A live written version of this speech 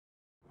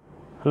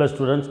Hello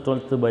students,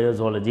 12th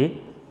Biozoology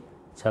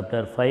Chapter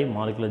 5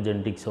 Molecular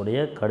Genetics உடைய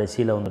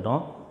கடைசியில்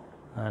வந்துட்டோம்.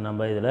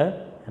 நம்ம இதில்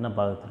என்ன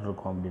பார்த்துட்டு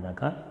இருக்கோம்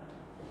அப்படின்னாக்கா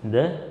இந்த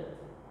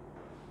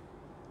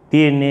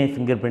DNA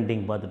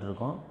fingerprinting பார்த்துட்டு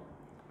இருக்கோம்.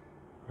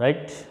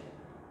 ரைட்.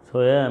 ஸோ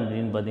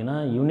அப்படின்னு பார்த்தீங்கன்னா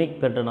யூனிக்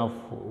பேட்டர்ன் ஆஃப்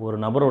ஒரு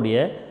நபருடைய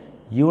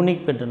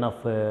யூனிக் பேட்டர்ன்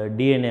ஆஃப்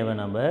டிஎன்ஏவை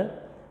நம்ம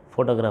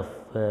ஃபோட்டோகிராஃப்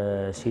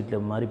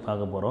ஷீட்டில் மாதிரி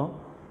பார்க்க போகிறோம்.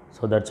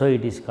 So that's why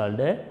it is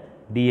called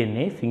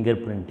DNA finger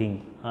printing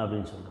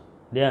அப்படின்னு சொல்கிறோம்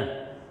இல்லையா.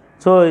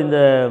 ஸோ இந்த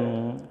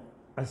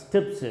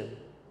ஸ்டெப்ஸு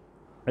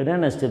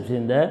என்னென்ன ஸ்டெப்ஸ்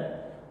இந்த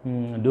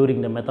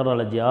during the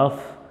methodology of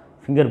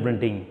finger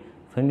printing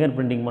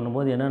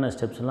பண்ணும்போது என்னென்ன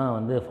ஸ்டெப்ஸ்லாம்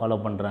வந்து ஃபாலோ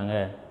பண்ணுறாங்க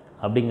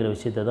அப்படிங்கிற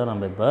விஷயத்தை தான்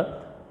நம்ம இப்போ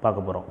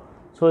பார்க்க போகிறோம்.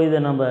 ஸோ இதை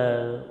நம்ம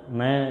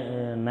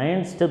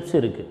 9 ஸ்டெப்ஸ்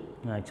இருக்குது.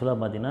 ஆக்சுவலாக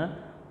பார்த்திங்கன்னா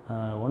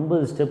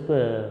 9 ஸ்டெப்பு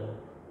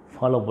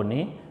ஃபாலோ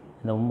பண்ணி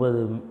இந்த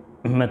 9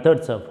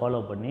 மெத்தட்ஸை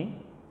ஃபாலோ பண்ணி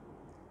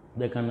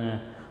they can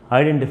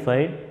identify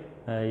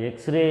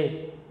X-ray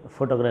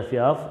photography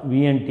of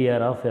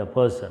VNTR of a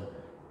person.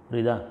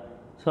 புரியுதா?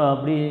 ஸோ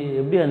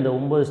எப்படி அந்த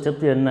 9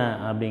 ஸ்டெப்ஸ் என்ன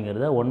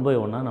அப்படிங்கிறத ஒன் பை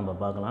ஒன்னாக நம்ம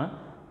பார்க்கலாம்.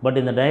 பட்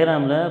இந்த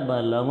டயக்ராமில்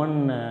 11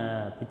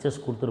 பிக்சர்ஸ்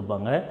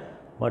கொடுத்துருப்பாங்க.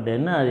 பட்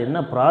அது என்ன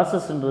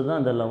ப்ராசஸ்ன்றது தான்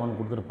அந்த 11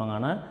 கொடுத்துருப்பாங்க.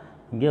 ஆனால்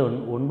இங்கே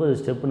 9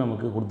 ஸ்டெப்பு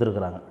நமக்கு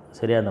கொடுத்துருக்குறாங்க.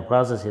 சரியா? அந்த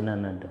ப்ராசஸ்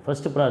என்னென்னட்டு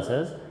ஃபஸ்ட்டு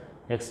ப்ராசஸ்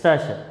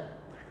எக்ஸ்ட்ராக்ஷன்.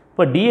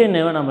 இப்போ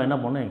டிஎன்ஏவை நம்ம என்ன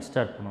பண்ணணும்?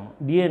 எக்ஸ்ட்ராக்ட் பண்ணணும்.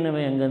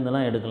 டிஎன்ஏவை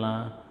எங்கேருந்தெல்லாம்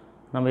எடுக்கலாம்?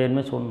 நம்ம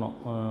ஏற்கனவே சொன்னோம்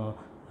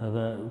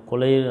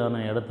கொலையான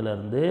இடத்துல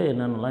இருந்து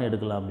என்னென்னலாம்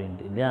எடுக்கலாம்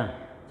அப்படின்ட்டு இல்லையா.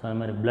 ஸோ அது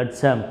மாதிரி ப்ளட்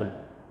சாம்பிள்,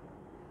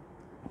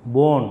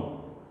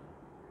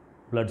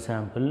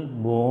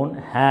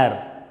 ஹேர்.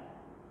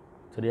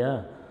 சரியா?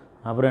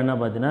 அப்புறம் என்ன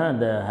பார்த்தீங்கன்னா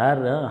இந்த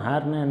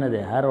ஹேர்னால்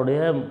என்னது? ஹேரோடைய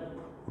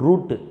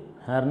ரூட்டு.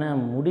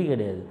 ஹேர்னால் முடி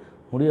கிடையாது,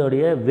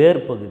 முடியோடைய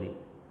வேர் பகுதி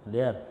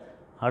இல்லையா.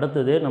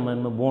 அடுத்தது நம்ம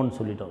இந்த போன்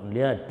சொல்லிட்டோம்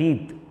இல்லையா.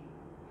 டீத்,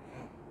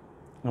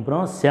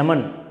 அப்புறம்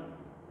செமன்.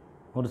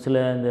 ஒரு சில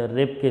இந்த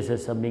ரேப்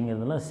கேசஸ்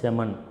அப்படிங்கிறதுலாம்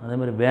செமன்.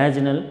 அதேமாதிரி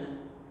வேஜினல்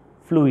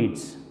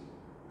ஃப்ளூயிட்ஸ்.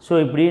 ஸோ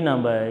இப்படி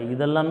நம்ம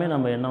இதெல்லாமே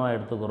நம்ம என்னவாக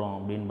எடுத்துக்கிறோம்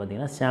அப்படின்னு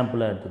பார்த்திங்கன்னா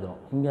சாம்பிளாக எடுத்துக்கிறோம்.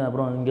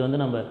 இங்கே வந்து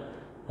நம்ம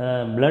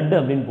ப்ளட்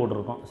அப்படின்னு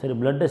போட்டிருக்கோம். சரி,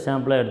 ப்ளட்டை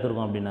சாம்பிளாக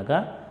எடுத்துருக்கோம் அப்படின்னாக்கா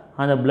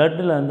அந்த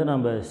ப்ளட்டில் வந்து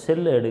நம்ம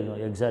செல்லை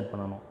எக்ஸாக்ட்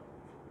பண்ணணும்.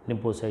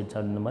 லிம்போசைட்ஸ்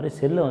அந்த மாதிரி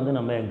செல்லை வந்து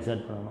நம்ம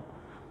எக்ஸாக்ட் பண்ணணும்,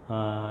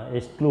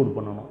 எக்ஸ்க்ளூட்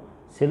பண்ணணும்.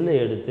 செல்லை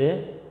எடுத்து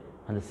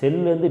அந்த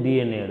செல்லேருந்து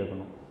டிஎன்ஏ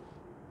எடுக்கணும்.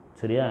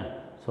 சரியா?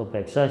 ஸோ இப்போ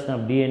எக்ஸ்ட்ராக்ஷன்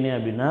ஆஃப் டிஎன்ஏ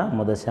அப்படின்னா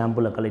முதல்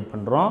சாம்பிளை கலெக்ட்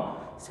பண்ணுறோம்.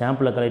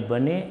 சாம்பிளை கலெக்ட்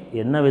பண்ணி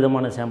என்ன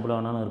விதமான சாம்பிள்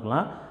வேணாலும்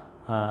இருக்கலாம்.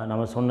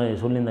 நம்ம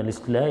சொல்லியிருந்த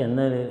லிஸ்ட்டில்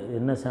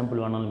என்ன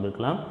சாம்பிள் வேணாலும்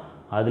இருக்கலாம்.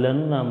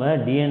 அதுலேருந்து நம்ம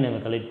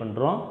டிஎன்ஏவை கலெக்ட்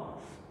பண்ணுறோம்.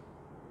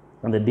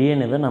 அந்த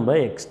டிஎன்ஏவை நம்ம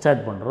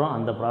எக்ஸ்ட்ராக்ட் பண்ணுறோம்.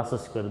 அந்த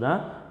ப்ராசஸ்க்கு தான்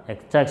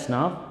எக்ஸ்ட்ராக்ஷன்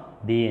ஆஃப்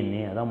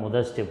டிஎன்ஏ. அதான்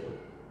முதல் ஸ்டெப்பு.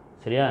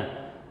 சரியா?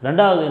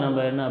 ரெண்டாவது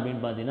நம்ம என்ன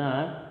அப்படின்னு பார்த்தீங்கன்னா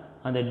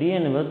அந்த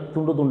டிஎன்ஏவை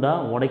துண்டு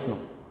துண்டாக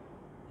உடைக்கணும்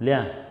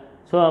இல்லையா.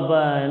 ஸோ அப்போ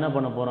என்ன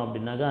பண்ண போகிறோம்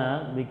அப்படின்னாக்கா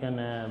we can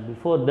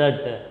before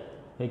that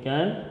we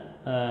can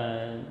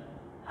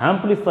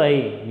amplify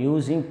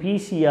using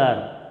PCR,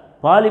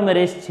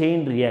 polymerase chain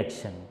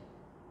reaction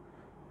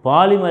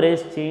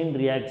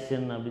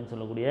அப்படின்னு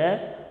சொல்லக்கூடிய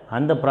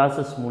அந்த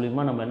ப்ராசஸ்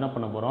மூலிமா நம்ம என்ன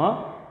பண்ண போகிறோம்?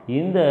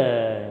 இந்த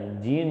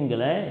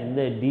ஜீன்களை,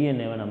 இந்த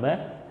டிஎன்ஏவை நம்ம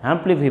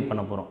ஆம்ப்ளிஃபை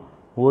பண்ண போகிறோம்.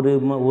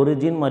 ஒரு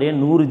ஜீன் மாதிரியே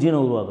 100 ஜீனை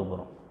உருவாக்க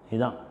போகிறோம்.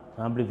 இதுதான்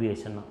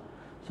ஆம்ப்ளிஃபிகேஷன் தான்.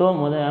 ஸோ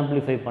முதல்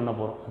ஆம்ப்ளிஃபை பண்ண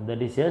போகிறோம்.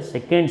 That is a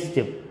second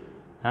step.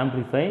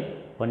 Amplify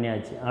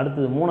பண்ணியாச்சு.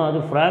 அடுத்தது மூணாவது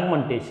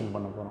ஃப்ராக்மெண்டேஷன்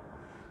பண்ண போகிறோம்.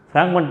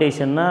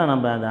 ஃப்ராக்மெண்டேஷன்னா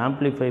நம்ம அந்த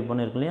ஆம்ப்ளிஃபை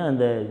பண்ணியிருக்கோம் இல்லையா,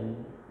 அந்த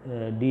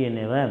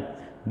டிஎன்ஏவை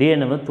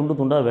துண்டு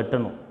துண்டாக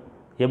வெட்டணும்.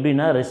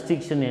 எப்படின்னா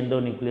ரெஸ்ட்ரிக்ஷன்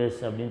எண்டோநியூக்ளியஸ்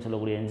அப்படின்னு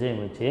சொல்லக்கூடிய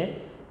என்சைம் வச்சு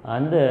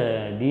அந்த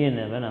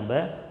டிஎன்ஏவை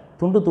நம்ம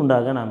துண்டு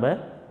துண்டாக நம்ம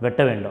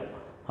வெட்ட வேண்டும்.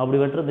 அப்படி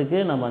வெட்டுறதுக்கு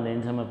நம்ம அந்த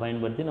என்சைமை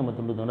பயன்படுத்தி நம்ம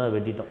துண்டு துண்டாக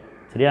வெட்டிட்டோம்.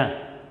 சரியா?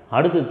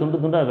 அடுத்து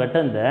துண்டு துண்டாக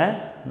வெட்டந்த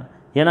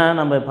ஏன்னா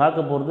நம்ம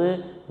பார்க்க போகிறது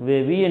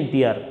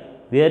VNTR,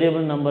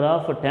 variable number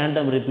of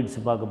tandem repeats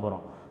பார்க்க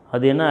போகிறோம்.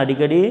 அது என்ன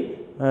அடிக்கடி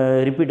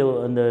ரிப்பீட்,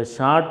 அந்த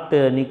ஷார்ட்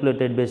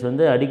நியூக்ளியோடைட் பேஸ்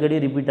வந்து அடிக்கடி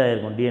ரிப்பீட்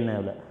ஆகிருக்கும்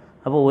டிஎன்ஏவில்.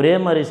 அப்போ ஒரே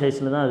மாதிரி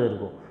சைஸில் தான் அது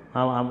இருக்கும்.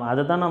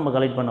 அதை தான் நம்ம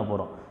கலெக்ட் பண்ண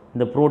போகிறோம்.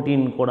 இந்த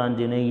ப்ரோட்டீன்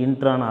கோடான்ஜின்,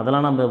 இன்ட்ரான்,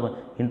 அதெல்லாம் நம்ம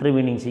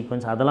இன்டர்வீனிங்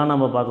சீக்வன்ஸ் அதெல்லாம்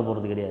நம்ம பார்க்க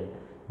போகிறது கிடையாது.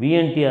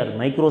 VNTR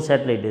micro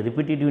satellite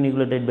repetitive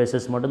nucleotide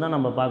bases மட்டும்தான்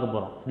நம்ம பார்க்க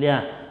போகிறோம் இல்லையா.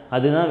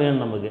 அதுதான்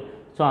வேணும் நமக்கு.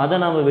 ஸோ அதை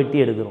நம்ம வெட்டி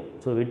எடுக்கிறோம்.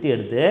 ஸோ வெட்டி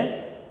எடுத்து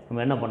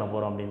நம்ம என்ன பண்ண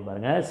போகிறோம் அப்படின்னு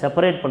பாருங்கள்,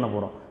 செப்பரேட் பண்ண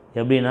போகிறோம்.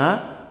 எப்படின்னா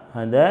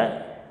அந்த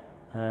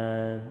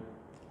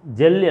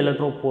ஜெல்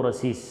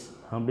எலக்ட்ரோபோரசிஸ்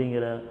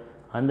அப்படிங்கிற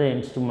அந்த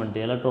இன்ஸ்ட்ருமெண்ட்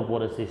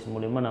எலக்ட்ரோபோரசிஸ்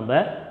மூலிமா நம்ம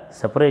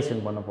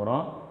செப்பரேஷன் பண்ண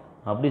போகிறோம்.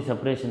 அப்படி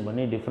செப்பரேஷன்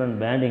பண்ணி டிஃப்ரெண்ட்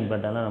பேண்டிங்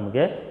பேட்டர்னில்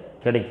நமக்கு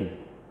கிடைக்குது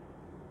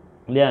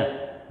இல்லையா.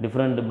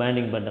 டிஃப்ரெண்ட்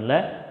பேண்டிங் பேட்டர்னில்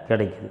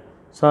கிடைக்குது.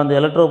 ஸோ அந்த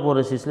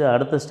எலக்ட்ரோபோரசிஸில்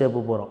அடுத்த ஸ்டெப்பு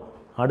போகிறோம்.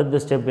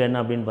 அடுத்த ஸ்டெப்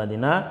என்ன அப்படின்னு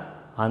பார்த்தீங்கன்னா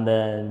அந்த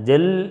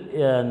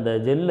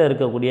ஜெல்லில்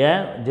இருக்கக்கூடிய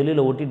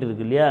ஜெல்லில் ஒட்டிகிட்டு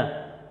இருக்கு இல்லையா,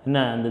 என்ன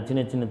அந்த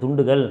சின்ன சின்ன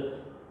துண்டுகள்,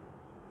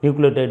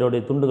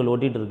 நியூக்ளியோடைடோடைய துண்டுகள்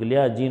ஒட்டிகிட்டு இருக்கு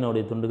இல்லையா,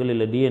 ஜீனோடைய துண்டுகள்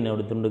இல்லை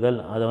டிஎன்ஏடைய துண்டுகள்,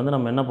 அதை வந்து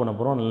நம்ம என்ன பண்ண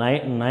போகிறோம்?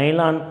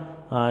 நைலான்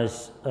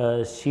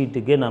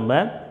ஷீட்டுக்கு நம்ம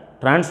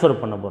ட்ரான்ஸ்ஃபர்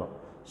பண்ண போகிறோம்.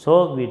 So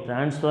we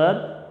transfer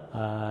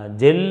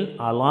gel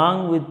along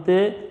with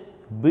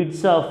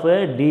bits of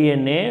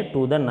DNA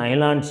to the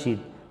nylon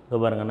sheath. இப்போ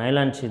பாருங்கள்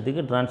நைலான்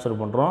ஷீட்டுக்கு ட்ரான்ஸ்ஃபர்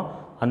பண்ணுறோம்.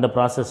 அந்த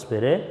ப்ராசஸ்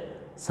பேர்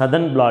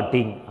சதன்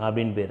பிளாட்டிங்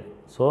அப்படின்னு பேர்.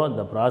 So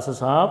the process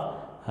of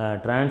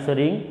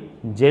transferring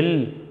gel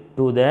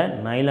to the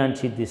nylon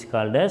sheath is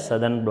called as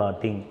southern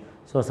blotting.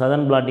 So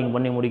southern blotting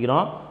பண்ணி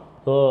முடிக்கிறோம்.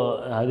 So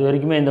அது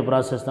வரைக்குமே இந்த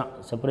ப்ராசஸ் தான்,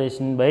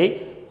 செப்பரேஷன் பை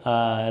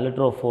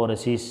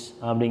எலக்ட்ரோஃபோரசிஸ்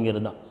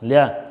அப்படிங்கிறது தான்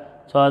இல்லையா.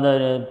 ஸோ அதை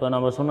இப்போ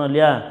நம்ம சொன்னோம்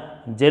இல்லையா,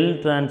 ஜெல்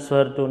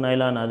ட்ரான்ஸ்ஃபர் டு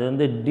நைலான், அது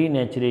வந்து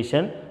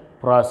டீநேச்சுரேஷன்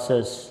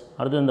ப்ராசஸ்.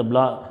 அடுத்து இந்த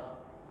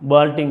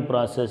பிளாட்டிங்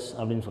ப்ராசஸ்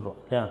அப்படின்னு சொல்கிறோம்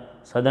இல்லையா,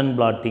 சதன்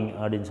பிளாட்டிங்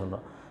அப்படின்னு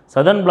சொல்கிறோம்.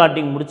 சதன்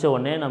பிளாட்டிங் முடித்த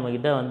உடனே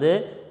நம்மக்கிட்ட வந்து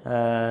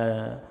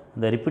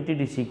இந்த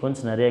ரிப்பீட்டிவ்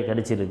சீக்வன்ஸ் நிறைய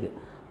கிடச்சிருக்கு.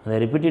 அந்த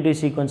ரிப்பீட்டிவ்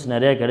சீக்வன்ஸ்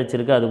நிறையா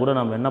கிடச்சிருக்கு. அது கூட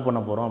நம்ம என்ன பண்ண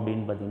போகிறோம்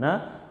அப்படின்னு பார்த்திங்கன்னா,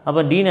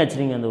 அப்போ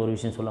டீநேச்சுரிங் அந்த ஒரு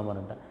விஷயம் சொல்ல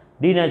மாட்டேன்.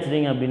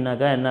 டீநேச்சுரிங்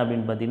அப்படின்னாக்கா என்ன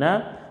அப்படின்னு பார்த்தீங்கன்னா,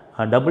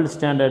 டபுள்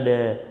ஸ்டாண்டர்டு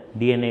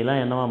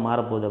டிஎன்ஏலாம் என்னவா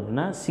மாறப்போகுது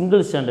அப்படின்னா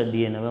சிங்கிள் ஸ்டாண்டர்ட்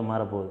டிஎன்ஏவாக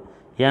மாறப்போகுது.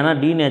 ஏன்னா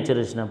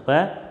டீநேச்சுரேஷன் அப்போ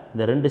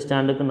இந்த 2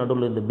 ஸ்டாண்டுக்கு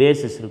நடுவில் இந்த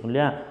பேசஸ் இருக்கும்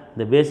இல்லையா,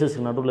 இந்த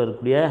பேசஸ்க்கு நடுவில்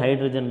இருக்கக்கூடிய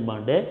ஹைட்ரஜன்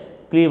பாண்டு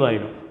க்ளீவ்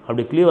ஆகிடும்.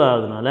 அப்படி க்ளீவ்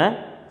ஆகிறதுனால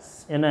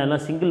என்ன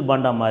எல்லாம் சிங்கிள்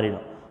பாண்டாக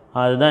மாறிடும்.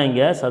 அதுதான்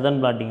இங்கே சதன்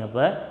பிளாட்டிங்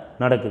அப்போ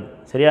நடக்குது.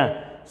 சரியா.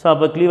 ஸோ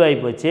அப்போ க்ளீவ் ஆகி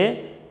போச்சு.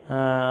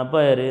 அப்போ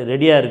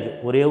ரெடியாக இருக்குது.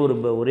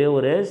 ஒரே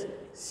ஒரு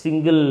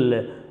சிங்கிள்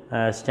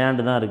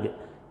ஸ்டாண்டு தான் இருக்குது.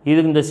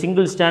 இதுக்கு இந்த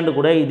சிங்கிள் ஸ்டாண்டு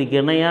கூட இதுக்கு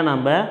இணையாக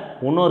நம்ம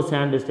இன்னொரு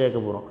ஸ்டாண்டு சேர்க்க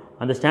போகிறோம்.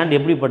 அந்த ஸ்டாண்டு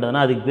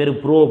எப்படிப்பட்டதுன்னா அதுக்கு பேர்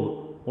ப்ரோப்.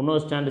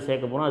 இன்னொரு ஸ்டாண்டு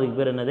சேர்க்க போகிறோம், அதுக்கு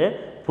பேர் என்னது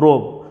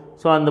ப்ரோப்.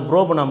 ஸோ அந்த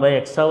ப்ரோப்பை நம்ம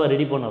எக்ஸ்ட்ராவாக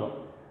ரெடி பண்ணுறோம்.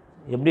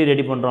 எப்படி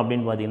ரெடி பண்ணுறோம்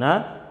அப்படின்னு பார்த்தீங்கன்னா,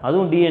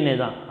 அதுவும் டிஎன்ஏ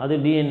தான், அது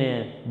டிஎன்ஏ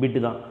பிட்டு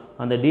தான்.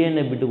 அந்த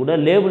டிஎன்ஏ பிட்டு கூட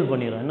லேபிள்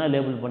பண்ணிடுறோம். என்ன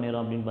லேபிள்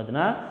பண்ணிடுறோம் அப்படின்னு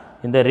பார்த்தீங்கன்னா,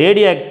 இந்த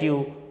ரேடியோ ஆக்டிவ்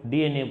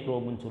டிஎன்ஏ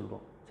ப்ரோப்னு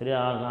சொல்கிறோம். சரியா.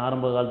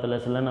 ஆரம்ப காலத்து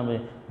லெசனில் நம்ம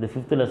இந்த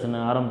 5th லெசன்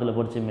ஆரம்பத்தில்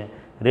படிச்சுமே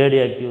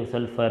ரேடியோ ஆக்டிவ்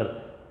சல்ஃபர்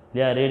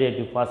இல்லையா, ரேடியோ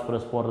ஆக்டிவ்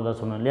ஃபாஸ்பரஸ் போடுறதா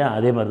சொன்னோம் இல்லையா,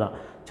 அதே மாதிரி தான்.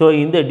 ஸோ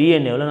இந்த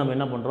டிஎன்ஏவில் நம்ம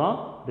என்ன பண்ணுறோம்,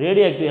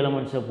 ரேடியோ ஆக்டிவ்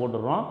எலமெண்ட்ஸை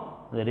போட்டுடுறோம்.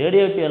 இந்த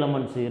ரேடியோ ஆக்டிவ்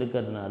எலமெண்ட்ஸ்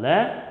இருக்கிறதுனால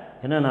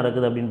என்ன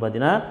நடக்குது அப்படின்னு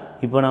பார்த்தீங்கன்னா,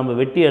 இப்போ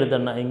நம்ம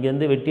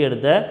இங்கேருந்து வெட்டி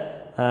எடுத்த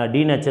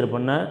டீநேச்சர்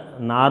பண்ண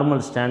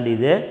நார்மல் ஸ்டாண்ட்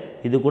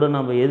இது கூட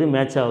நம்ம எது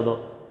மேட்ச் ஆகுதோ,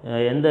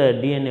 எந்த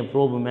டிஎன்ஏ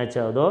ப்ரோப் மேட்ச்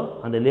ஆகுதோ,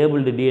 அந்த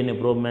லேபிள்டு டிஎன்ஏ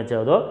ப்ரோப் மேட்ச்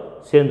ஆகுதோ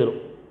சேர்ந்துடும்.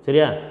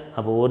 சரியா.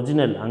 அப்போ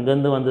ஒரிஜினல்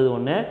அங்கேருந்து வந்தது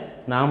ஒன்று,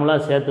 நாமளாக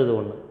சேர்த்தது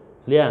ஒன்று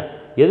இல்லையா.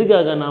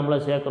 எதுக்காக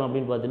நாமளாக சேர்க்குறோம்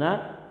அப்படின்னு பார்த்தீங்கன்னா,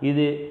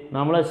 இது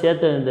நாமளாக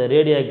சேர்த்த இந்த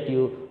ரேடியோ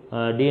ஆக்டிவ்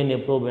டிஎன்ஏ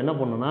ப்ரோப் என்ன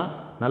பண்ணுன்னா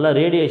நல்லா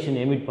ரேடியேஷன்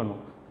எமிட்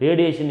பண்ணும்.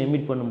 ரேடியேஷன்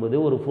எமிட் பண்ணும்போது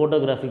ஒரு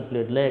ஃபோட்டோகிராஃபிக்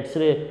பிளேட்டில்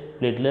எக்ஸ்ரே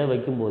பிளேட்டில்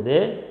வைக்கும்போது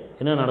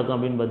என்ன நடக்கும்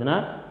அப்படின்னு பார்த்தீங்கன்னா,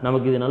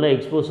 நமக்கு இது நல்லா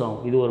எக்ஸ்போஸ்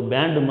ஆகும். இது ஒரு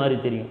பேண்டு மாதிரி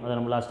தெரியும். அதை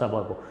நம்ம லாஸ்ட்டாக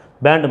பார்ப்போம்.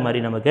 பேண்டு மாதிரி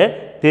நமக்கு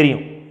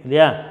தெரியும்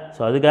இல்லையா. ஸோ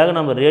அதுக்காக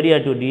நம்ம ரேடியோ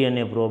ஆக்டிவ்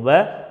டிஎன்ஏ ப்ரோபை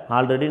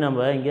ஆல்ரெடி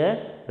நம்ம இங்கே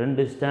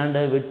 2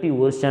 ஸ்டாண்டை வெட்டி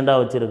ஒரு ஸ்டாண்டாக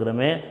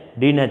வச்சுருக்கிறோமே,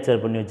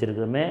 டீநேச்சர் பண்ணி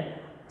வச்சுருக்கிறோமே,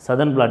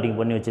 சதன் பிளாட்டிங்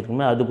பண்ணி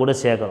வச்சுருக்கோமே, அது கூட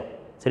சேர்க்குறோம்.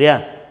 சரியா.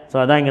 ஸோ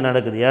அதான் இங்கே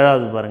நடக்குது.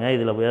 7வது பாருங்கள்,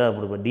 இதில் 7வது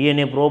கொடுப்போம்.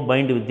 DNA probe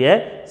find with A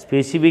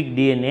specific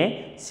DNA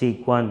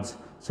sequence.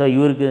 So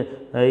இவருக்கு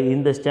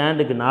இந்த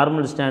ஸ்டாண்டுக்கு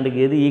நார்மல் ஸ்டாண்டுக்கு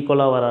எது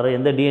ஈக்குவலாக வராரோ,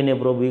 எந்த டிஎன்ஏ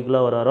ப்ரோப்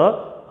ஈக்குவலாக வராரோ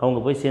அவங்க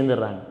போய்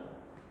சேர்ந்துடுறாங்க.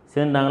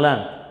 சேர்ந்தாங்களா.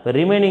 இப்போ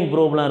ரிமைனிங்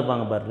ப்ரோப்லாம்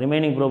இருப்பாங்க பாரு.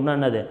 ரிமைனிங் ப்ரோப்னால்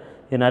என்னது,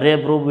 இது நிறைய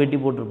ப்ரோப் வெட்டி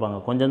போட்டிருப்பாங்க,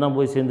 கொஞ்சம் தான்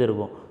போய்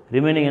சேர்ந்துருக்கும்.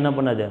 ரிமைனிங் என்ன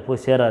பண்ணாது,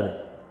 போய் சேராது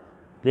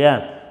இல்லையா.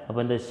 அப்போ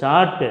இந்த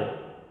ஷார்ட்டு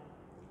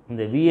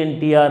இந்த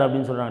விஎன்டிஆர்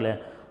அப்படின்னு சொல்கிறாங்களே,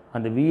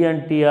 அந்த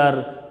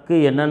விஎன்டிஆருக்கு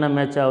என்னென்ன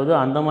மேட்ச் ஆகுதோ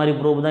அந்த மாதிரி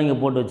ப்ரோப் தான் இங்கே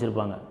போட்டு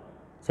வச்சுருப்பாங்க.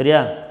 சரியா.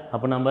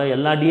 அப்போ நம்ம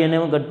எல்லா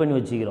டிஎன்ஏவும் கட் பண்ணி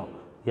வச்சுக்கிறோம்.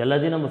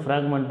 எல்லாத்தையும் நம்ம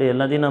ஃப்ராக்மெண்ட்டு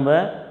எல்லாத்தையும் நம்ம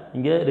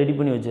இங்கே ரெடி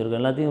பண்ணி வச்சுருக்கோம்.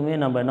 எல்லாத்தையுமே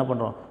நம்ம என்ன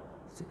பண்ணுறோம்,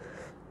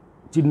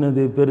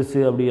 சின்னது பெருசு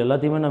அப்படி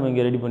எல்லாத்தையுமே நம்ம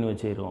இங்கே ரெடி பண்ணி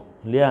வச்சுருக்கோம்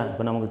இல்லையா.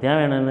 இப்போ நமக்கு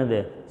தேவையான என்னது,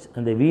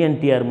 அந்த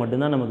விஎன்டிஆர்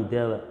மட்டும்தான் நமக்கு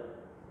தேவை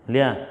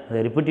இல்லையா. அந்த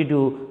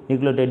ரிப்பீட்டிவ்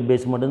நியூக்ளியோடைட்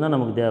பேஸ் மட்டும்தான்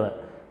நமக்கு தேவை.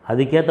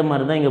 அதுக்கேற்ற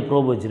மாதிரி தான் இங்கே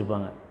ப்ரோப்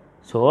வச்சுருப்பாங்க.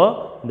 ஸோ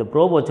இந்த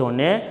ப்ரோப் வச்ச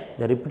உடனே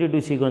இந்த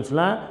ரிப்பீட்டிவ்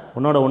சீக்வன்ஸ்லாம்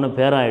ஒன்றோட ஒன்று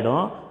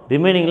பேராகிடும்.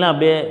 ரிமைனிங்லாம்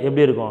அப்படியே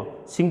எப்படி இருக்கும்,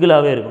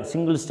 சிங்கிளாகவே இருக்கும்,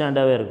 சிங்கிள்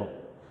ஸ்டாண்டாகவே இருக்கும்.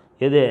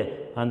 எது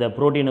அந்த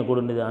ப்ரோட்டீனை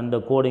கொடுக்குது அந்த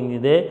கோடிங்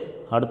இது,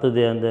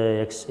 அடுத்தது அந்த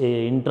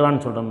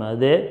இன்ட்ரான்னு சொல்கிறோம்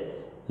அது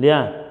இல்லையா.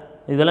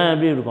 இதெல்லாம்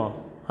எப்படி இருக்கும்,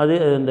 அது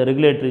இந்த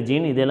ரெகுலேட்டரி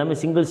ஜீன், இது எல்லாமே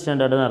சிங்கிள்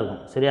ஸ்டாண்டர்டாக தான்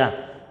இருக்கும். சரியா.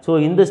 ஸோ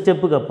இந்த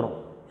ஸ்டெப்புக்கு அப்புறம்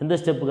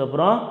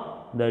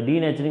இந்த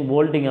டீநேச்சரிங்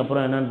போல்ட்டிங்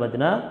அப்புறம் என்னென்னு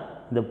பார்த்தீங்கன்னா,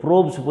 இந்த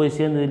ப்ரோப்ஸ் போய்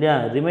சேர்ந்தது இல்லையா,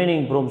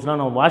 ரிமைனிங் ப்ரோப்ஸ்லாம்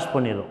நம்ம வாஷ்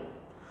பண்ணிடுறோம்.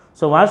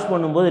 ஸோ வாஷ்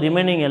பண்ணும்போது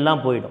ரிமைனிங்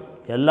எல்லாம் போயிடும்,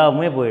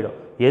 எல்லாமே போயிடும்.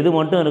 எது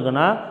மட்டும்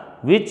இருக்குன்னா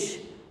which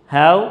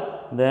have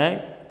the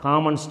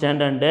common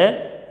standard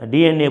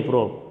DNA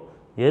probe.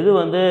 எது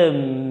வந்து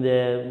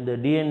இந்த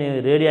DNA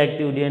radio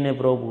active DNA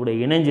probe கூட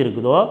இணைஞ்சு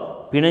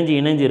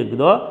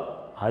இருக்குதோ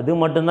அது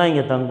மட்டும்தான்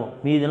இங்கே தங்கும்.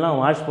 மீதெல்லாம்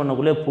வாஷ்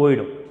பண்ணக்குள்ளே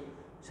போயிடும்.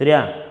 சரியா.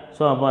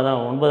 ஸோ அப்போ அதான்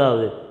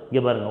 9வது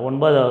இங்கே பாருங்கள்,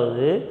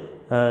 9வது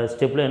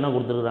ஸ்டெப்பில் என்ன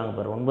கொடுத்துருக்குறாங்க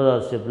பாருங்கள்.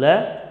 9வது ஸ்டெப்பில்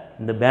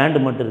இந்த பேண்டு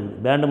மட்டும் இருக்குது.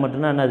 பேண்டு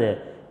மட்டும்னா என்னது,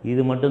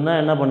 இது மட்டும்தான்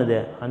என்ன பண்ணுது,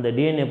 அந்த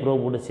டிஎன்ஏ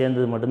ப்ரோப் கூட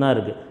சேர்ந்தது மட்டும்தான்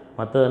இருக்குது.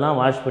 மற்றதெல்லாம்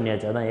வாஷ்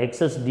பண்ணியாச்சு. அதான்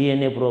excess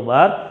DNA probe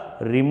R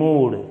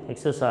removed,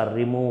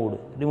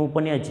 remove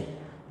பண்ணியாச்சு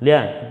இல்லையா.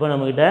 இப்போ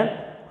நம்மக்கிட்ட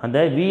அந்த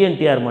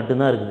விஎன்டிஆர்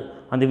மட்டும்தான் இருக்குது.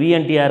 அந்த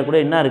விஎன்டிஆர் கூட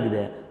என்ன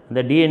இருக்குது,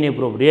 அந்த DNA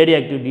probe, radio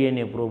active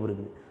DNA probe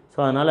இருக்குது. ஸோ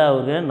அதனால்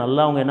அவருக்கு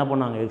நல்லா அவங்க என்ன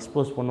பண்ணாங்க,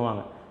 எக்ஸ்போஸ்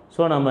பண்ணுவாங்க.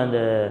 ஸோ நம்ம அந்த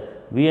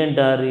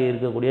விஎன்டிஆர்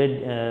இருக்கக்கூடிய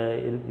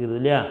இருக்குது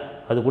இல்லையா,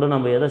 அது கூட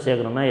நம்ம எதை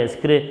சேர்க்குறோம்னா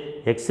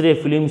எக்ஸ்ரே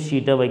ஃபிலிம்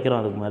ஷீட்டை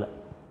வைக்கிறோம். அதுக்கு மேலே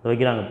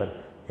வைக்கிறாங்க பாரு,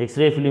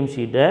 எக்ஸ்ரே ஃபிலிம்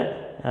ஷீட்டை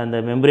அந்த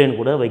மெம்பரேன்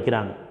கூட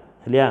வைக்கிறாங்க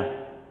இல்லையா.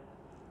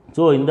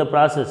 ஸோ இந்த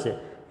ப்ராசஸ்ஸு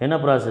என்ன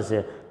process,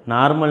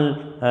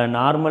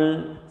 normal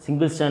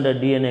single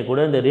standard DNA கூட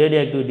இந்த ரேடியோ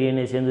ஆக்டிவ்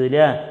டிஎன்ஏ சேர்ந்தது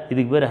இல்லையா,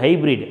 இதுக்கு பேர்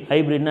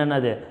ஹைப்ரிட்னா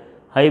என்னது,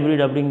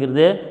 ஹைப்ரிட்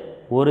அப்படிங்கிறது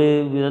ஒரு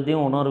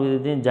விதத்தையும் இன்னொரு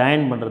விதத்தையும்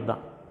ஜாயின் பண்ணுறது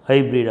தான்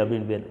ஹைப்ரிட்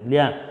அப்படின்னு பேர்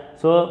இல்லையா.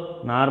 ஸோ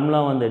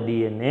நார்மலாக வந்த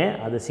டிஎன்ஏ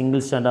அதை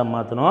சிங்கிள் ஸ்டாண்டாக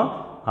மாற்றணும்.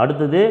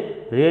 அடுத்தது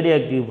ரேடியோ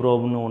ஆக்டிவ்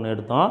ப்ரோப்னு ஒன்று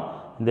எடுத்தோம்.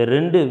 இந்த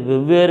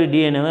வெவ்வேறு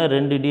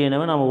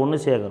டிஎன்ஏவை நம்ம ஒன்று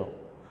சேர்க்குறோம்,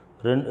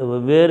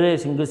 வெவ்வேறு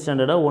சிங்கிள்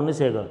ஸ்டாண்டர்டாக ஒன்று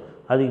சேர்க்குறோம்.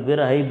 அதுக்கு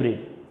பேர்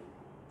ஹைப்ரிட்.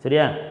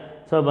 சரியா.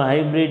 ஸோ இப்போ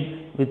ஹைப்ரிட்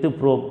வித்து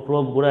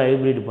ப்ரோப் கூட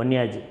ஹைப்ரிட்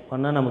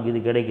பண்ணால் நமக்கு இது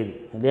கிடைக்குது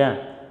இல்லையா,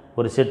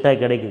 ஒரு செட்டாக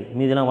கிடைக்குது.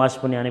 மீதெல்லாம்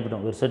வாஷ் பண்ணி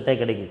அனுப்பிட்டோம், ஒரு செட்டாக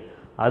கிடைக்குது.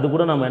 அது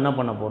கூட நம்ம என்ன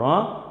பண்ண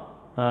போகிறோம்,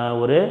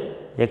 ஒரு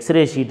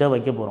எக்ஸ்ரே ஷீட்டை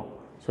வைக்க போகிறோம்.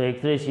 ஸோ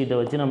எக்ஸ்ரே ஷீட்டை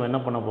வச்சு நம்ம என்ன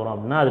பண்ண போகிறோம்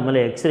அப்படின்னா, அது மேலே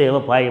எக்ஸ்ரேவை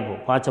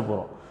பாய்ச்ச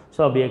போகிறோம். ஸோ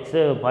அப்படி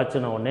எக்ஸ்ரேவை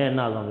பாய்ச்சின உடனே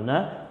என்ன ஆகும் அப்படின்னா,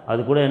 அது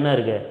கூட என்ன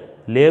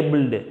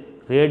இருக்குது,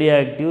 radio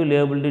active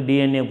labelled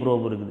DNA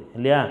probe இருக்குது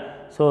இல்லையா.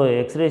 ஸோ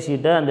எக்ஸ்ரே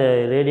ஷீட்டை அந்த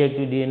radio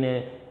active DNA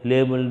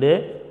labelled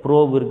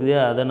probe இருக்குது,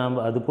 அதை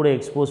நம்ம அது கூட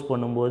எக்ஸ்போஸ்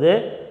பண்ணும்போது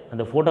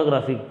அந்த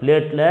ஃபோட்டோகிராஃபிக்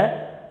பிளேட்டில்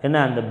என்ன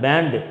அந்த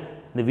பேண்டு,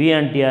 இந்த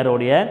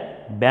விஎன்டிஆரோடைய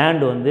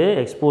பேண்டு வந்து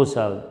எக்ஸ்போஸ்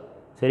ஆகுது.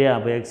 சரியா.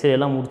 அப்போ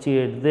எக்ஸ்ரேலாம் முடிச்சு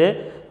எடுத்து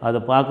அதை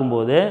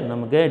பார்க்கும்போது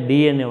நமக்கு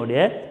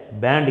டிஎன்ஏவுடைய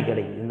பேண்டு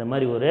கிடைக்குது. இந்த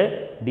மாதிரி ஒரு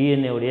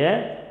டிஎன்ஏவுடைய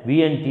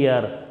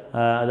விஎன்டிஆர்,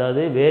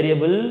 அதாவது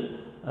variable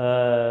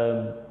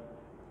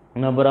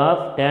number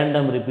of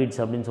tandem repeats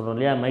அப்படின்னு சொல்கிறோம்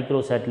இல்லையா,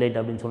 மைக்ரோ சேட்டலைட்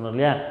அப்படின்னு சொல்கிறோம்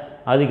இல்லையா,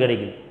 அது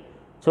கிடைக்குது.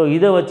 ஸோ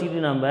இதை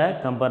வச்சுக்கிட்டு நம்ம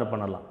கம்பேர்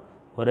பண்ணலாம்,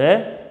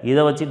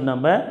 இதை வச்சுட்டு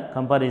நம்ம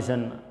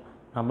கம்பாரிசன்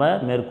நம்ம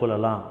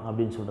மேற்கொள்ளலாம்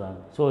அப்படின்னு சொல்கிறாங்க.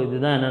 ஸோ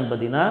இதுதான் என்னென்னு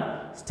பார்த்தீங்கன்னா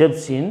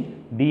steps in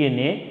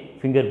DNA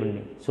finger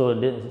printing. So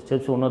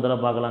steps ஒன்றொருத்தர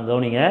பார்க்கலாம்,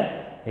 கவனிங்க.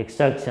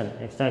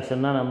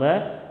 எக்ஸ்ட்ராக்ஷன்னா நம்ம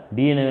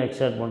டிஎன்ஏ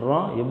எக்ஸ்ட்ராக்ட்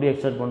பண்ணுறோம். எப்படி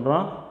எக்ஸ்ட்ராக்ட்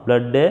பண்ணுறோம்,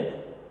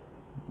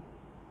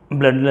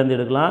 பிளட்லேருந்து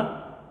எடுக்கலாம்,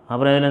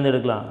 அப்புறம் எதுலேருந்து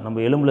எடுக்கலாம், நம்ம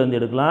எலும்புலேருந்து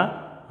எடுக்கலாம்,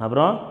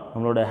 அப்புறம்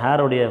நம்மளோட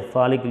ஹேரோடைய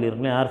ஃபாலிக்கிள்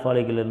இருக்குல்ல, ஹேர்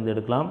ஃபாலிக்கிலேருந்து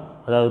எடுக்கலாம்,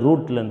 அதாவது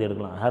ரூட்லேருந்து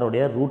எடுக்கலாம்,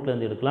 ஹேரோடைய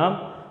ரூட்லேருந்து எடுக்கலாம்,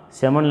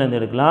 செமன்லேருந்து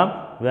எடுக்கலாம்,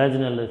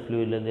 வேஜினல்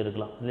ஃப்ளூயிட்லேருந்து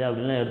எடுக்கலாம் இல்லையா.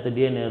 அப்படின்னா எடுத்து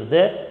டிஎன்ஏ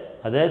எடுத்து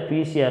அதை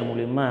பிசிஆர்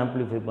மூலிமா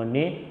ஆம்ப்ளிஃபை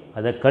பண்ணி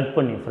அதை கட்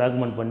பண்ணி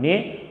ஃப்ராக்மெண்ட் பண்ணி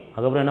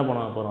அதுக்கப்புறம் என்ன பண்ண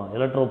போகிறோம்,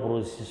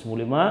 எலக்ட்ரோபோரோசிஸ்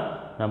மூலிமா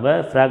நம்ம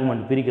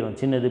ஃப்ராக்மெண்ட் பிரிக்கிறோம்,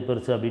 சின்னது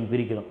பெருசு அப்படின்னு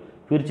பிரிக்கிறோம்.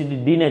 பிரிச்சுட்டு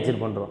டீநேச்சர்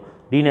பண்ணுறோம்.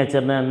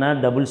 டீநேச்சர்னா என்ன,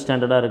 டபுள்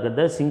ஸ்டாண்டர்டாக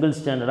இருக்கிறத சிங்கிள்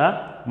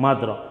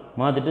ஸ்டாண்டர்டாக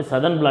மாற்றிட்டு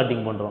சதன்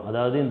பிளாட்டிங் பண்ணுறோம்.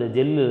 அதாவது இந்த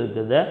ஜெல்லு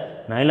இருக்கிறத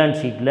நைலான்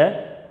ஷீட்டில்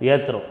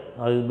ஏற்றுறோம்,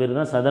 அது பேர்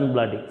தான் சதன்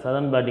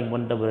பிளாட்டிங்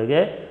பண்ணிட்ட பிறகு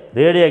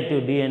ரேடியோ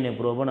ஆக்டிவ் டிஎன்ஏ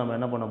ப்ரோபை நம்ம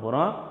என்ன பண்ண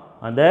போகிறோம்,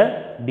 அந்த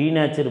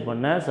டீநேச்சர்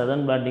பண்ண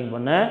சதன் பிளாட்டிங்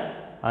பண்ண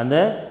அந்த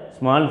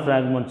ஸ்மால்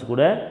ஃப்ராக்மெண்ட்ஸ்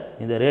கூட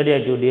இந்த ரேடியோ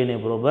ஆக்டிவ் டிஎன்ஏ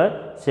ப்ரோபை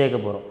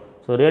சேர்க்க போகிறோம்.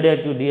 So radio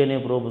active DNA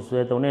probe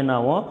சேர்த்தோடனே என்ன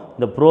ஆகும்,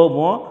 இந்த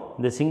ப்ரோபும்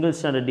இந்த சிங்கிள்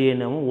ஸ்டாண்டர்ட்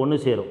டிஎன்ஏவும் ஒன்று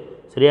சேரும்.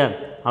 சரியா.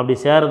 அப்படி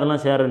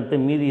சேரன்ட்டு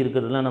மீதி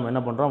இருக்கிறதுலாம் நம்ம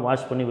என்ன பண்ணுறோம்,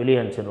 வாஷ் பண்ணி வெளியே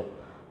அனுப்பிச்சிடுறோம்.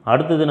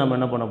 அடுத்தது நம்ம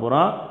என்ன பண்ண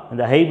போகிறோம்,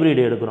 இந்த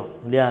ஹைப்ரிட் எடுக்கிறோம்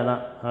இல்லையா.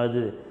 அதான்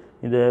அது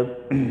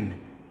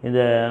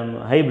இந்த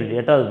ஹைப்ரிட்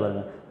 8வது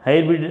பாருங்கள்,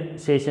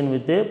 ஹைப்ரிடைசேஷன்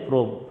வித்து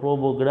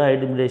ப்ரோபோ கூட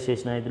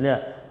ஹைப்ரிடைசேஷன் ஆகிடுது இல்லையா.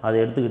 அதை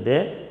எடுத்துக்கிட்டு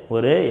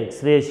ஒரு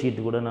எக்ஸ்ரே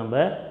ஷீட்டு கூட நம்ம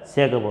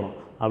சேர்க்க போகிறோம்.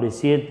 அப்படி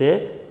சேர்த்து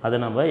அதை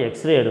நம்ம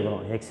எக்ஸ்ரே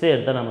எடுக்கிறோம். எக்ஸ்ரே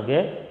எடுத்தால் நமக்கு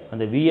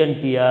அந்த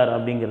விஎன்டிஆர்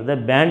அப்படிங்கிறத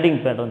பேண்டிங்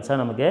பேட்டர்ன்ஸாக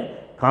நமக்கு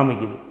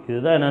காமிக்குது.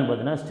 இதுதான் என்னென்னு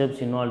பார்த்தீங்கன்னா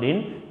steps involve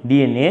in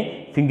DNA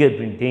finger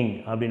printing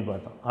அப்படின்னு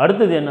பார்த்தோம்.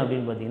 அடுத்தது என்ன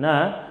அப்படின்னு பார்த்தீங்கன்னா,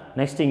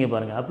 நெக்ஸ்ட் இங்கே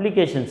பாருங்கள்,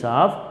 அப்ளிகேஷன்ஸ்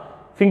ஆஃப்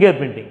ஃபிங்கர்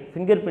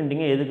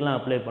பிரிண்டிங்கை எதுக்கெலாம்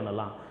அப்ளை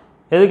பண்ணலாம்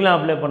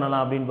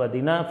அப்படின்னு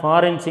பார்த்தீங்கன்னா,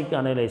 ஃபாரன்சிக்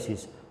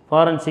அனலைசிஸ்,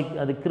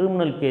 அது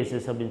கிரிமினல்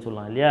கேசஸ் அப்படின்னு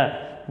சொல்லலாம் இல்லையா.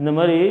 இந்த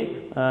மாதிரி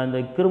இந்த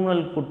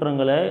கிரிமினல்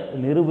குற்றங்களை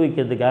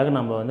நிரூபிக்கிறதுக்காக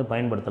நம்ம வந்து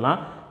பயன்படுத்தலாம்.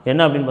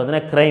 என்ன அப்படின்னு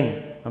பார்த்தீங்கன்னா க்ரைம்,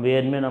 நம்ம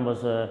ஏற்கனவே நம்ம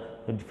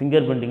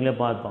ஃபிங்கர்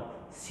பிரிண்டிங்கில் பார்த்தோம்.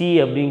 சி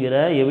அப்படிங்கிற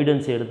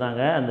எவிடன்ஸ்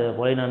எடுத்தாங்க, அந்த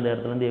கொலை நடந்த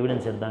இடத்துலேருந்து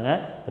எவிடன்ஸ் எடுத்தாங்க,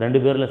 2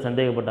 பேரில்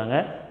சந்தேகப்பட்டாங்க.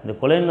 இந்த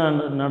கொலை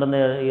நடந்த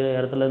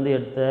இடத்துலேருந்து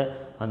எடுத்த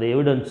அந்த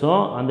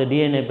எவிடன்ஸும் அந்த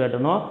டிஎன்ஏ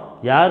பேட்டர்னும்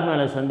யார்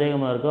மேலே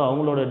சந்தேகமாக இருக்கோ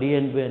அவங்களோட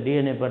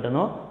டிஎன்ஏ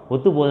பேட்டர்னும்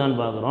ஒத்து போதான்னு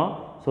பார்க்குறோம்.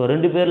 ஸோ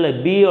 2 பேரில்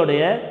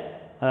பியோடைய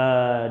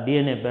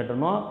டிஎன்ஏ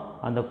பேட்டர்னும்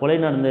அந்த கொலை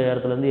நடந்த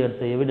இடத்துலேருந்து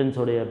எடுத்த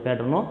எவிடன்ஸோடைய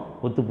பேட்டர்னும்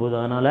ஒத்து போகுது.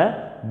 அதனால்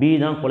பி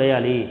தான்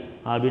கொலையாளி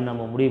அப்படின்னு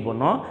நம்ம முடிவு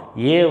பண்ணோம்.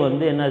 ஏ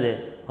வந்து என்னது,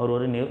 அவர்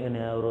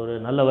ஒரு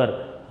நல்லவர்,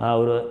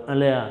 ஒரு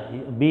இல்லையா,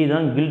 பி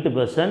தான் கில்ட்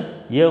பர்சன்,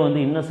 ஏ வந்து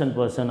இன்னசென்ட்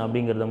பர்சன்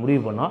அப்படிங்கிறத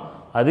முடிவு பண்ணோம்.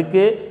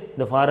 அதுக்கு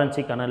இந்த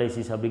ஃபாரன்சிக்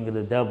அனாலிசிஸ்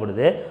அப்படிங்கிறது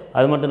தேவைப்படுது.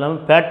 அது மட்டும்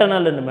இல்லாமல்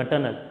பேட்டர்னல் அண்ட்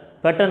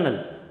மெட்டர்னல்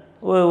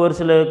ஒரு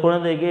சில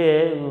குழந்தைக்கு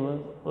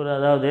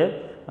அதாவது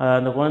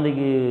அந்த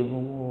குழந்தைக்கு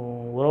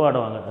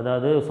உறவாடுவாங்க,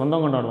 அதாவது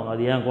சொந்தம் கொண்டாடுவாங்க,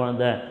 அது ஏன்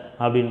குழந்தை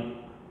அப்படின்னு.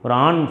 ஒரு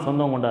ஆண்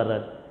சொந்தம்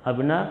கொண்டாடுறார்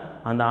அப்படின்னா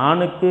அந்த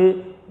ஆணுக்கு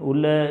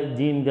உள்ள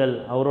ஜீன்கள்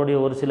அவருடைய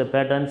ஒரு சில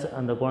பேட்டர்ன்ஸ்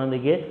அந்த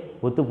குழந்தைக்கு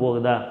ஒத்து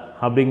போகுதா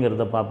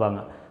அப்படிங்கிறத பார்ப்பாங்க.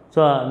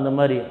 ஸோ அந்த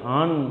மாதிரி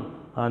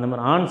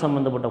ஆண்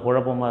சம்மந்தப்பட்ட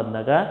குழப்பமாக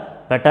இருந்தாக்கா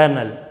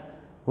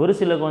ஒரு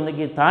சில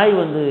குழந்தைக்கு தாய்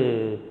வந்து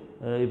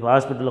இப்போ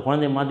ஹாஸ்பிட்டலில்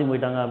குழந்தைய மாற்றி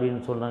போயிட்டாங்க அப்படின்னு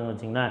சொல்கிறாங்கன்னு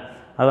வச்சிங்களேன்,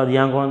 அதாவது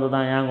என் குழந்தை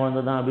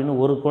தான் அப்படின்னு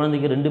ஒரு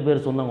குழந்தைக்கு 2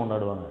 பேர் சொந்தம்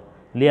கொண்டாடுவாங்க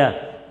இல்லையா?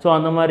 ஸோ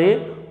அந்த மாதிரி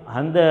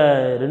அந்த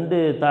 2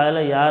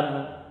 தாயில் யார்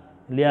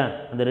இல்லையா,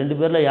 அந்த 2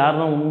 பேரில் யார்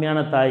தான் உண்மையான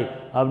தாய்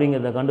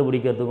அப்படிங்கிறத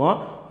கண்டுபிடிக்கிறதுக்கும்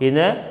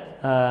இந்த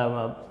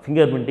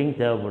ஃபிங்கர் பிரிண்டிங்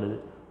தேவைப்படுது.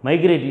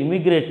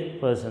 இமிக்ரேட்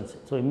பர்சன்ஸ்,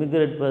 ஸோ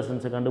இமிக்ரேட்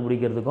பர்சன்ஸை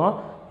கண்டுபிடிக்கிறதுக்கும்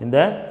இந்த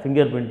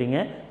ஃபிங்கர்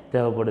பிரிண்டிங்கே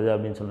தேவைப்படுது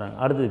அப்படின்னு சொல்கிறாங்க.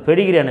 அடுத்தது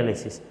பெடிகிரி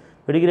அனலைசிஸ்.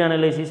 பெடிகிரி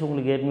அனலைசிஸ்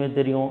உங்களுக்கு ஏற்கனவே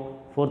தெரியும்,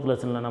 4th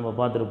லெசனில் நம்ம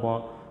பார்த்துருப்போம்.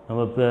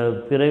 நம்ம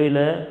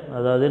பிறவியில்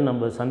அதாவது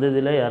நம்ம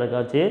சந்ததியில்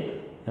யாருக்காச்சும்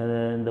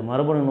இந்த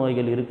மரபணு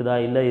நோய்கள் இருக்குதா,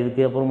 இல்லை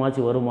இதுக்கு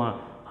அப்புறமாச்சும் வருமா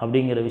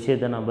அப்படிங்கிற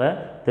விஷயத்தை நம்ம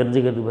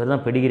தெரிஞ்சுக்கிறதுக்கு பேர்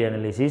தான் பெடிகிரி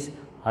அனலைசிஸ்.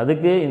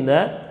 அதுக்கு இந்த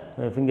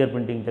ஃபிங்கர்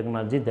பிரிண்டிங்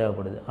டெக்னாலஜி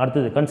தேவைப்படுது.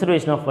 அடுத்தது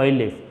கன்சர்வேஷன் ஆஃப் வைல்ட்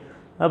லைஃப்.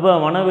 அப்போ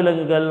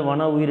வனவிலங்குகள்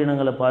வன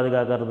உயிரினங்களை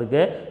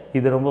பாதுகாக்கிறதுக்கு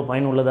இது ரொம்ப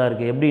பயனுள்ளதாக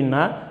இருக்குது.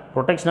 எப்படின்னா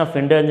protection of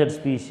endangered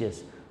species.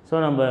 So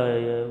நம்ம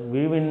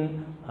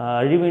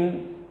அழிவின்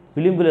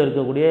விளிம்பில்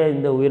இருக்கக்கூடிய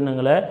இந்த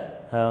உயிரினங்களை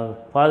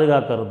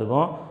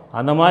பாதுகாக்கிறதுக்கும்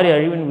அந்த மாதிரி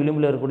அழிவின்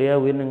விளிம்பில் இருக்கக்கூடிய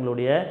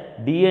உயிரினங்களுடைய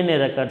டிஎன்ஏ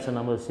ரெக்கார்ட்ஸை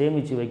நம்ம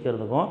சேமித்து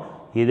வைக்கிறதுக்கும்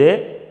இது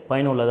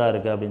பயனுள்ளதாக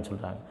இருக்குது அப்படின்னு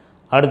சொல்கிறாங்க.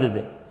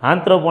 அடுத்தது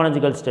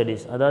ஆந்த்ரோபாலஜிக்கல்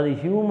ஸ்டடீஸ், அதாவது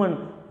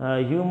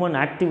ஹியூமன்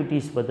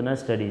ஆக்டிவிட்டீஸ் பற்றின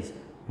ஸ்டடீஸ்,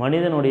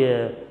 மனிதனுடைய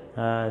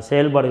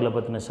செயல்பாடுகளை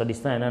பற்றின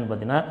ஸ்டடீஸ் தான் என்னென்னு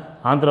பார்த்தீங்கன்னா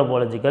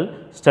ஆந்த்ரோபாலஜிக்கல்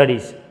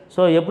ஸ்டடீஸ்.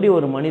 ஸோ எப்படி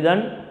ஒரு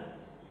மனிதன்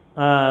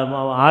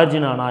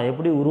ஆர்ஜின் ஆனா,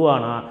 எப்படி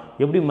உருவானா,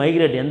 எப்படி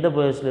மைக்ரேட் எந்த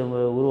பிளேஸில்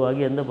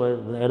உருவாகி எந்த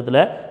இடத்துல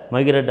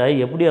மைக்ரேட் ஆகி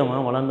எப்படி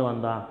அவன் வளர்ந்து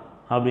வந்தான்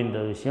அப்படின்ற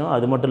விஷயம்.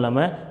 அது மட்டும்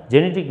இல்லாமல்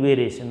ஜெனட்டிக்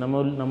வேரியேஷன்,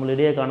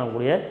 நம்மளிடையே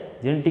காணக்கூடிய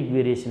ஜெனட்டிக்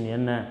வேரியேஷன்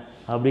என்ன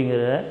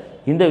அப்படிங்கிற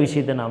இந்த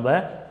விஷயத்தை நம்ம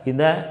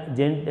இந்த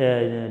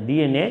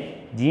டிஎன்ஏ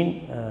ஜீன்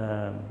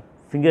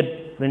ஃபிங்கர்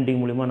பிரிண்டிங்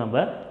மூலிமா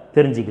நம்ம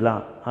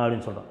தெரிஞ்சிக்கலாம்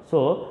அப்படின்னு சொல்கிறோம். ஸோ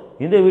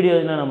இந்த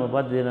வீடியோவில் நம்ம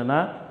பார்த்தது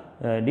என்னென்னா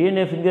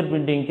டிஎன்ஏ ஃபிங்கர்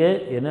பிரிண்டிங்க்கு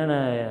என்னென்ன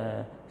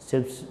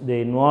steps they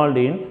involved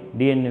in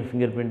DNA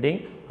fingerprinting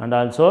and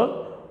also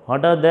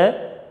what are the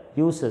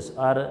uses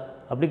or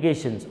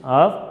applications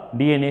of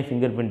DNA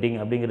fingerprinting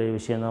அப்படிங்கிற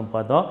விஷயம் தான்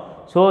பார்த்தோம்.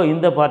 ஸோ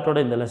இந்த பார்ட்டோட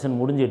இந்த லெசன்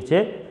முடிஞ்சிடுச்சு.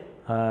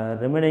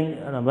 ரிமைனிங்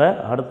நம்ம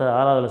அடுத்த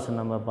 6வது லெசன்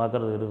நம்ம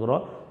பார்க்குறது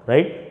இருக்கிறோம்,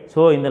 ரைட்?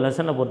 ஸோ இந்த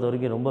லெசனை பொறுத்த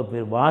வரைக்கும்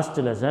ரொம்ப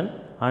வாஸ்ட் லெசன்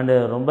அண்டு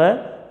ரொம்ப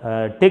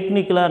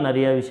டெக்னிக்கலாக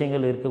நிறைய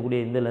விஷயங்கள்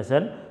இருக்கக்கூடிய இந்த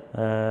லெசன்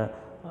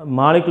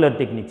மாலிகுலர்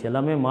டெக்னிக்ஸ்,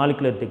 எல்லாமே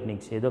மாலிகுலர்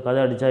டெக்னிக்ஸ். ஏதோ கதை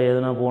அடித்தா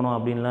எதுனா போகணும்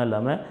அப்படின்லாம்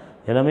இல்லாமல்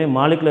எல்லாமே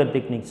மாலிகுலர்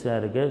டெக்னிக்ஸாக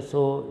இருக்குது. So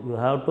you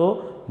have to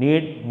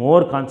need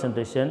more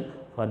concentration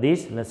for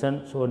this lesson.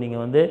 So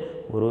நீங்கள் வந்து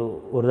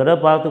ஒரு தடவை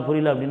பார்த்து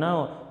புரியல அப்படின்னா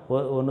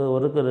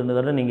ஒருக்கு 2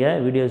 தடவை நீங்கள்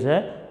வீடியோஸை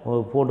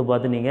போட்டு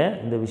பார்த்து நீங்கள்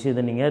இந்த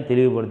விஷயத்தை நீங்கள்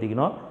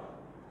தெளிவுபடுத்திக்கணும்.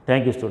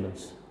 Thank you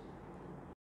students.